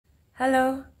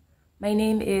Hello, my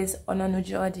name is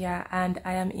Onanuju Odia and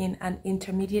I am in an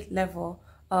intermediate level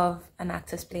of an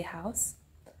actors playhouse,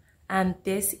 and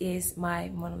this is my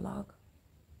monologue.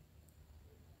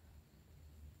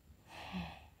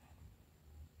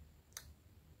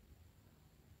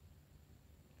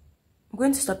 I'm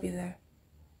going to stop you there.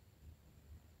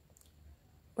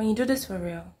 When you do this for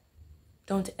real,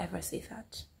 don't ever say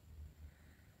that.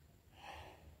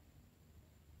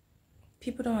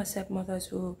 People don't accept mothers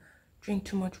who drink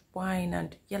too much wine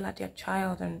and yell at their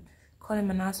child and call him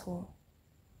an asshole.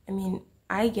 I mean,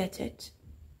 I get it.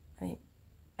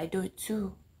 I do it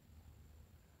too.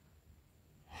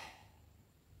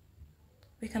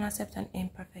 We can accept an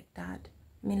imperfect dad.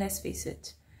 Let's face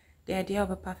it. The idea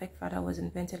of a perfect father was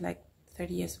invented like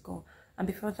 30 years ago. And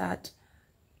before that,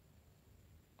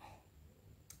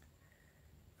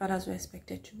 fathers were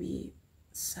expected to be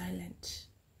silent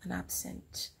and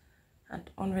absent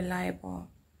and unreliable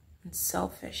and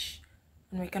selfish.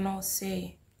 And we can all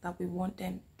say that we want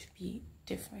them to be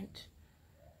different.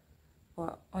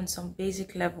 But on some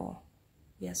basic level,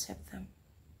 we accept them.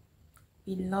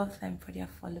 We love them for their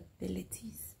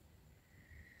fallibilities.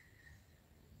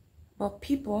 But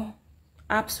people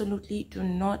absolutely do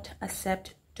not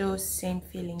accept those same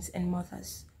feelings in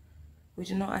mothers. We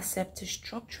do not accept it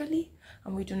structurally,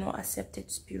 and we do not accept it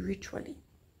spiritually.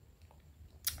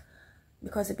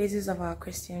 Because the basis of our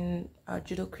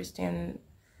Judeo-Christian,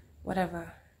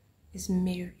 whatever, is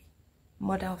Mary,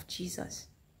 mother of Jesus.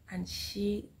 And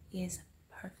she is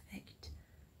perfect.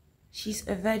 She's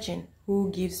a virgin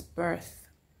who gives birth.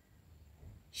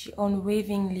 She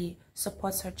unwaveringly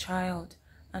supports her child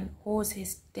and holds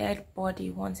his dead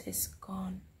body once he's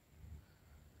gone.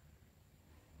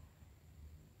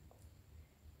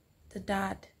 The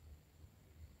dad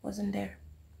wasn't there.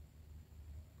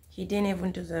 He didn't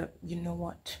even do the, you know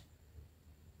what.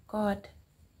 God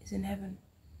is in heaven.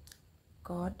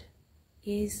 God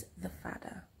is the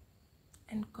Father.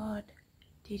 And God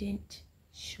didn't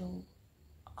show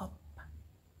up.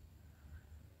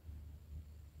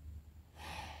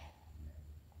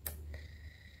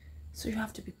 So you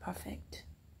have to be perfect.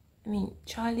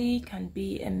 Charlie can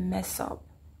be a mess up,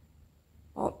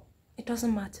 but it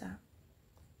doesn't matter.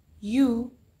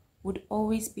 You would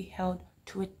always be held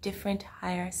to a different,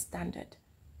 higher standard,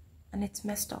 and it's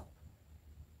messed up,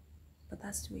 but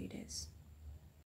that's the way it is.